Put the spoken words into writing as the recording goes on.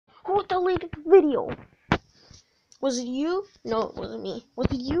Who deleted the video? Was it you? No, it wasn't me. Was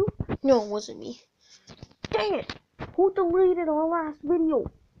it you? No, it wasn't me. Dang it! Who deleted our last video?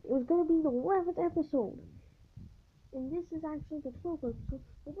 It was gonna be the 11th episode. And this is actually the 12th episode,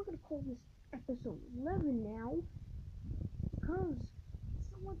 but we're gonna call this episode 11 now. Because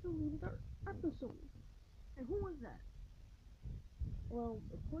someone deleted our episode. And who was that? Well,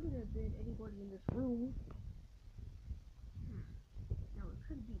 it couldn't have been anybody in this room. No, it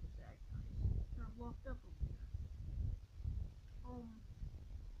couldn't be the bad guys. They're locked up over there.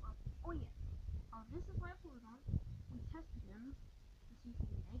 Oh yeah. This is my Pluton. We tested him to see if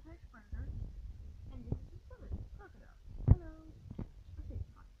he's an apex predator. And this is his brother, Crocodile. Hello. Okay,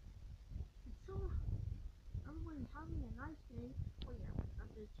 hi. And so, everyone's having a nice day. Oh yeah,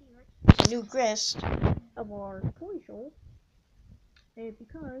 after the T-Rex. A new guest of our toy show.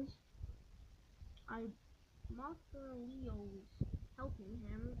 Because I Monster Leo's helping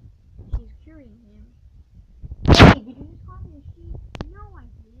him. She's curing him. Hey, did you just call me a sheep? No, I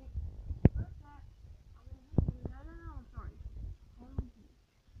didn't. What's that? I'm gonna hit you. No, I'm sorry. Only you.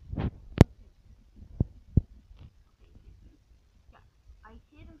 Okay. Yeah, I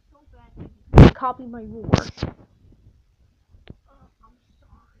hit him so bad that he couldn't copy my roar. I'm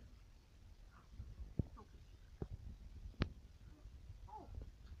sorry. Okay. Oh,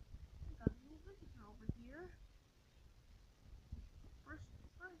 we got a new visitor over here. First,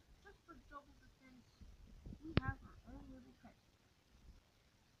 just for double defense, we have our own little pet.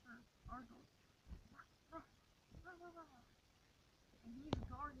 Our dog. And he's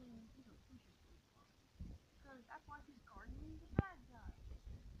guarding, he's a vicious little dog. Because that's why he's guarding the bad guy.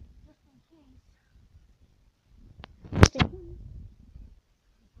 Just in case. Just in case.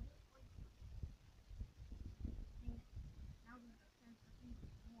 Now there's a sense of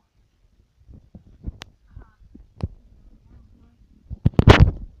even more.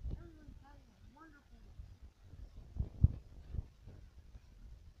 Everyone's having a wonderful day.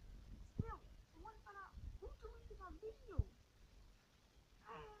 Still, I want to find out who deleted our video.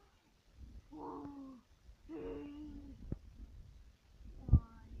 Whoa.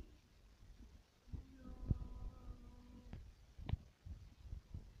 Why? No.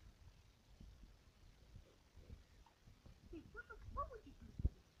 Hey, what would you do?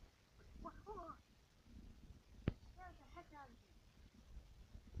 What? Hold on. Get the heck out of here.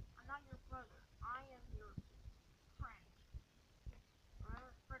 I'm not your brother. I am your friend.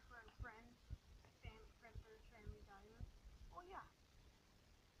 Friend. Family diamond. Oh yeah.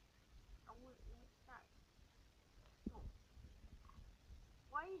 What's that? Oh.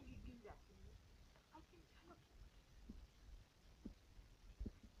 Why did you do that to me? I can teleport.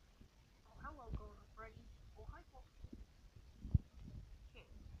 Oh, hello, Golden Freddy. Oh, hi, Foxy. Okay.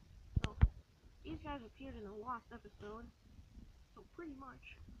 So, these guys appeared in the last episode. So pretty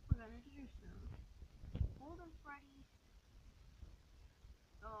much, we're gonna introduce them. Golden Freddy.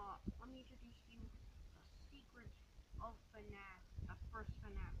 Let me introduce you the secret of FNAF, the first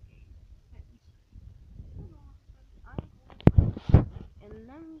FNAF game. Hello, everybody. I'm Golden Freddy. And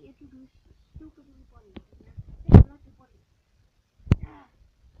let me introduce the stupid little bunny over here. Hey, I'm not your buddy. Yeah.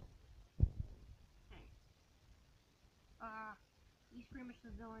 Hey. He's pretty much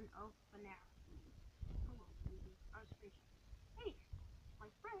the villain of FNAF. Hello, baby. I'm Screechy. Hey, my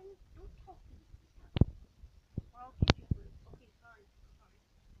friend, don't talk to me like that. Or I'll get you for it. Okay, sorry.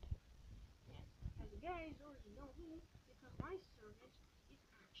 Yeah. As you guys already know me, because my servant is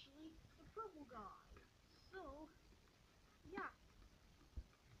actually the purple guy. So, yeah,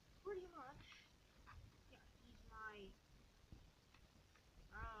 pretty much, yeah, he's my,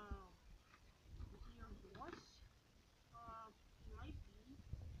 is he your boss? He might be.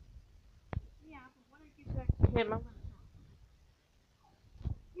 Yeah, but when I get back to him, I'm gonna talk to him.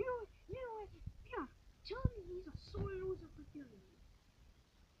 You know what, yeah, tell me he's a sore loser for killing me.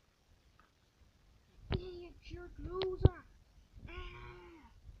 Idiot jerk loser! Ah!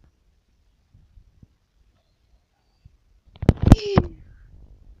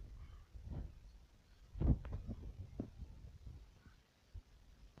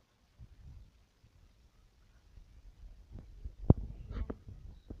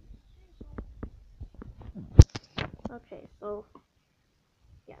 Okay, so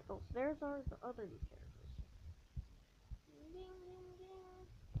yeah, there's our the other new characters. Ding ding ding.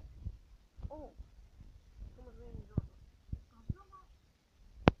 Oh, someone's ringing the doorbell. Godzilla.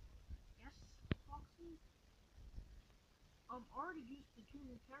 Yes, Foxy. Already used the two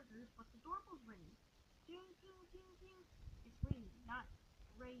new characters, but the doorbell's ringing. Ding ding ding ding. It's ringing, not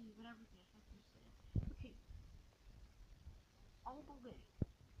Ray, whatever the heck you said. Okay, all the way.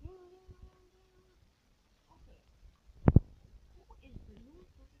 Ding ding ding ding. Okay. Who is the new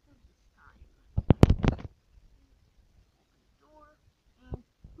visitor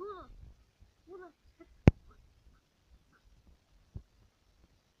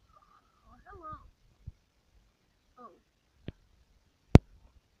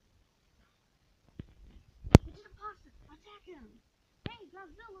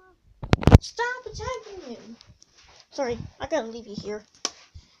Godzilla. Stop attacking him. Sorry, I gotta leave you here.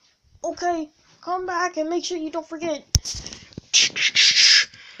 Okay, come back and make sure you don't forget.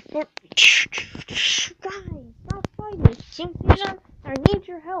 Guys, stop fighting. King Caesar, I need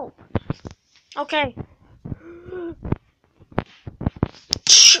your help. Okay.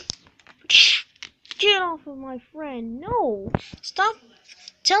 Get off of my friend. No. Stop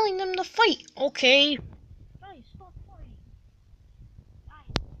telling them to fight. Okay. Guys, stop fighting.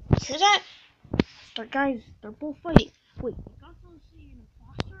 Hear that? Guys, they're both fighting. Wait. Did Godzilla see an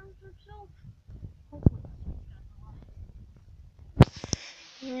imposter of himself? Hopefully that's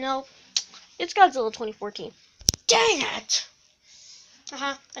Godzilla. No. It's Godzilla 2014. Dang it!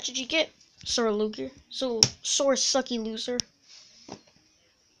 That's what you get, sore loser. So, sore sucky loser.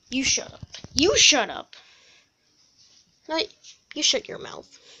 You shut up. You shut up. No, you shut your mouth.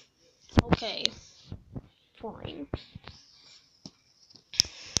 Okay. Fine.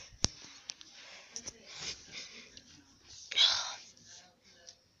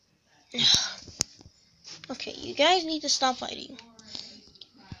 Okay, you guys need to stop fighting.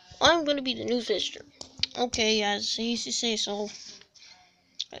 I'm gonna be the new visitor. Okay, as he used to say so.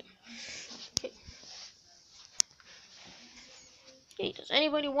 Okay. Okay, does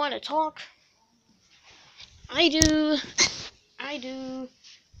anybody want to talk? I do. I do.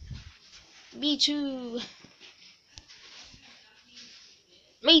 Me too.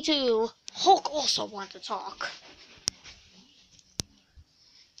 Me too. Hulk also wants to talk.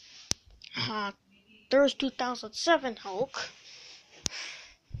 There's 2007 Hulk.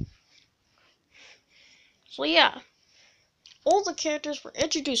 So yeah, all the characters were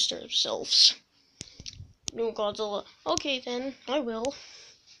introduced to themselves. New Godzilla. Okay then, I will.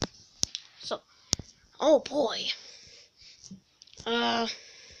 So, oh boy. Or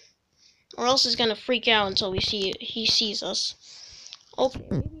else he's gonna freak out until he sees us. Okay,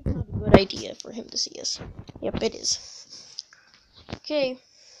 maybe it's not a good idea for him to see us. Yep, it is. Okay,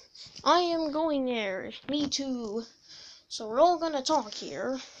 I am going there. Me too. So we're all gonna talk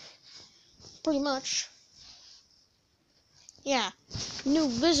here. Pretty much. Yeah. New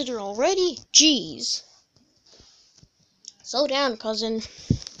visitor already? Jeez. Slow down, cousin.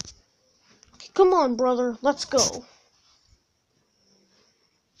 Okay, come on, brother. Let's go.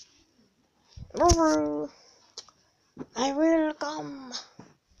 I will come.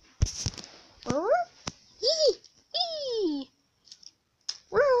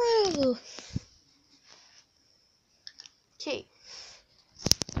 Okay.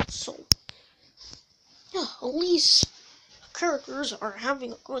 So, yeah, at least characters are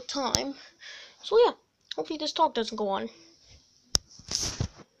having a good time. So yeah, hopefully this talk doesn't go on.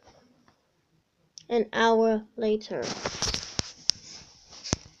 An hour later. Let's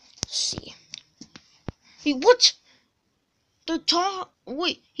see. Hey, what?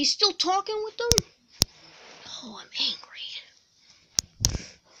 Wait, he's still talking with them? Oh, I'm angry.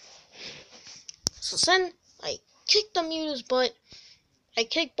 So then, I kicked the muta's butt. I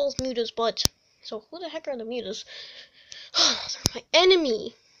kicked both muta's butt. So who the heck are the mutas? They're my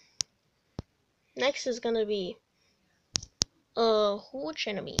enemy. Next is gonna be, which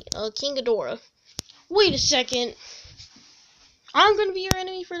enemy? King Ghidorah. Wait a second. I'm gonna be your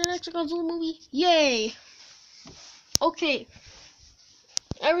enemy for the next Godzilla movie? Yay! Okay.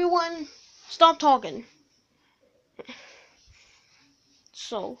 Everyone, stop talking.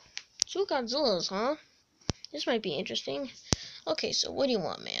 So, two Godzillas, huh? This might be interesting. Okay, so what do you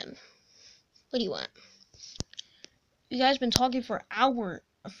want, man? What do you want? You guys been talking for an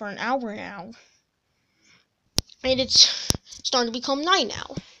hour now. And it's starting to become night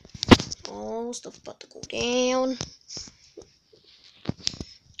now. Oh, stuff's about to go down.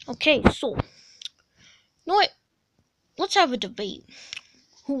 Okay, so, you know what? Let's have a debate.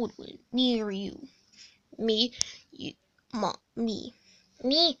 Who would win? Me or you? Me. You. Me.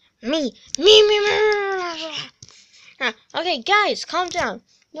 Me. Okay, guys, calm down.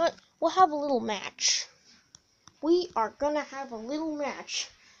 You know what? We'll have a little match. We are gonna have a little match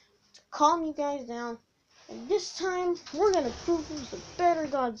to calm you guys down. And this time, we're gonna prove who's the better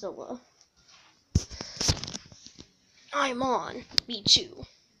Godzilla. I'm on. Me too.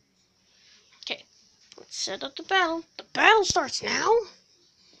 Okay, let's set up the battle. The battle starts now?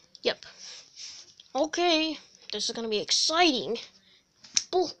 Yep. Okay, this is gonna be exciting.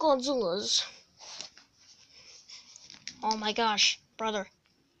 Both Godzillas. Oh my gosh, brother.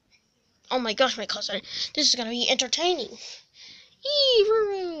 Oh my gosh, my cousin. This is gonna be entertaining.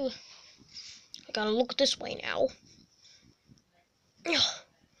 I gotta look this way now.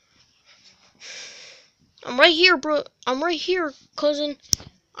 I'm right here, bro. I'm right here, cousin.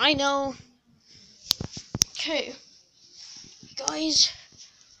 I know. Okay. Guys,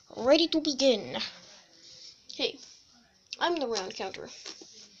 Ready to begin. Hey, I'm the round counter.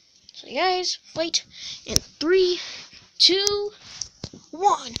 So you guys, fight in 3, 2,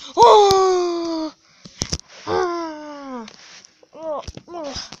 1. Oh! Ah! Oh!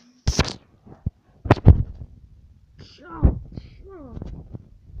 Oh!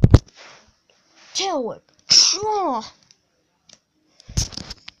 Tail whip. Oh!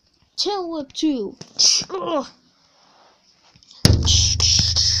 Tail whip 2. Oh!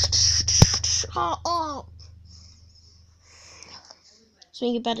 Oh!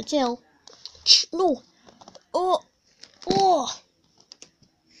 Swing it by the tail. No! Oh! Oh!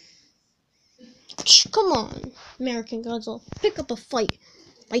 Come on, American Godzilla. Pick up a fight.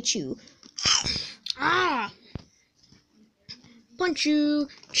 Bite you. Ah! Punch you.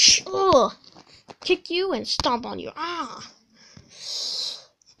 Oh! Kick you and stomp on you. Ah!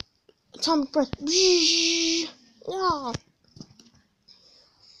 Atomic breath. Ah!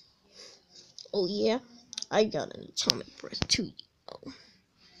 Oh yeah, I got an atomic breath too. Oh.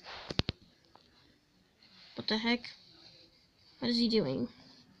 What the heck? What is he doing?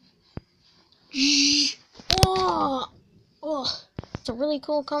 Oh! Oh! It's a really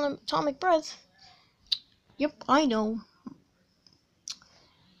cool atomic breath. Yep, I know.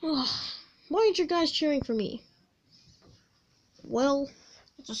 Oh. Why aren't you guys cheering for me? Well,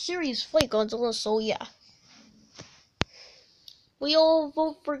 it's a serious fight, Godzilla, so yeah. We all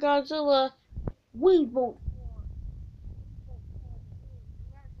vote for Godzilla. We vote.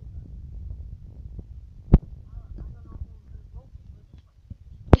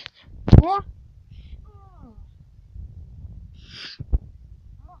 What?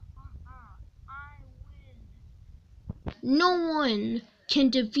 No one can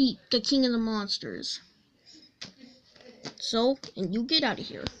defeat the King of the Monsters. So, and you get out of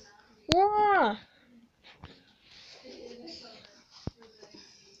here. Wah!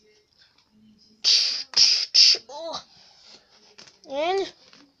 And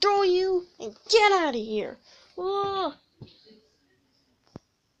throw you and get out of here. Wah!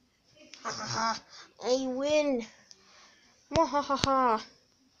 Ha ha ha! I win. Wah ha ha ha!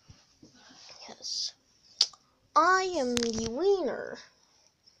 Yes, I am the winner.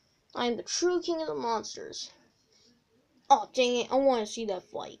 I am the true King of the Monsters. Oh dang it! I want to see that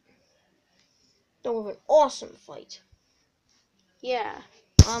fight. That was an awesome fight. Yeah,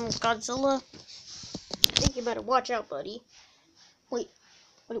 Godzilla. I think you better watch out, buddy. Wait.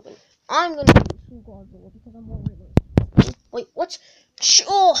 I'm gonna do Godzilla because I'm more realistic. Wait, what?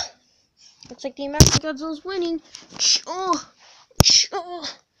 Oh! Looks like the American Godzilla's winning. Oh! Oh!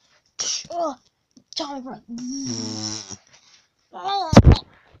 Oh! Tommy breath. Oh!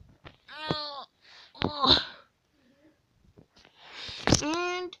 Oh!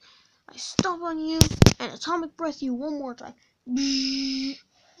 And I stomp on you and atomic breath you one more time.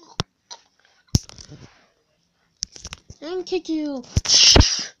 And kick you.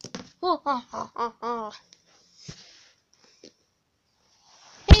 Oh, ha, ha, ha, ha.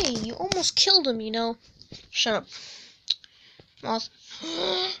 Hey, you almost killed him, you know. Shut up, moth.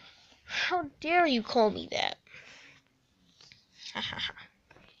 How dare you call me that? Ha ha ha.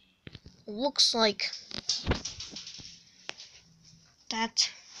 Looks like that.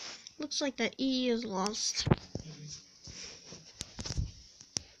 Looks like that E is lost.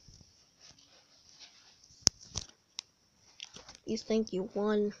 You think you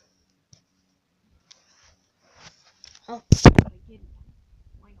won? Oh, I did.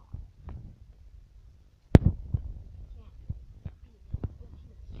 Why not?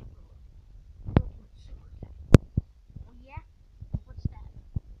 Oh yeah? What's that?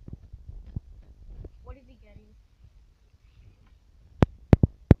 What is he getting?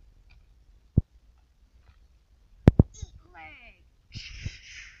 Eat leg!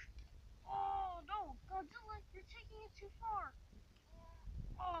 Oh no, Godzilla, you're taking it too far.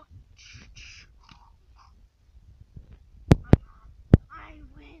 Oh, I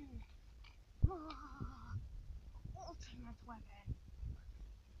win. Ultimate weapon.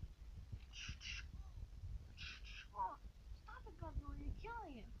 Oh, stop it, Godzilla, you're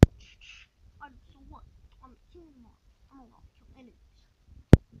killing him. So what? I'm killing them all. I'm allowed to kill enemies.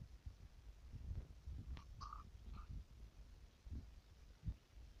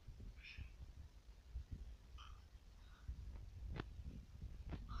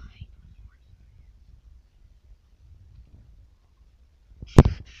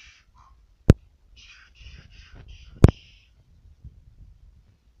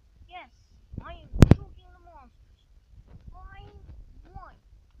 Yes, I am choking the monsters. I won.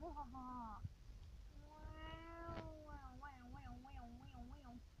 Wow, wow, wow,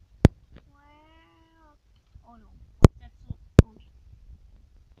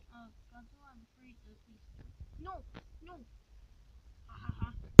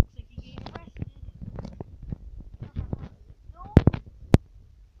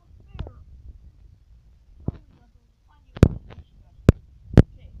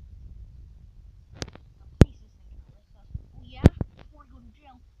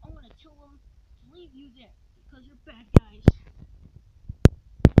 tell them to leave you there because you're bad guys.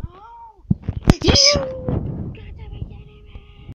 Oh!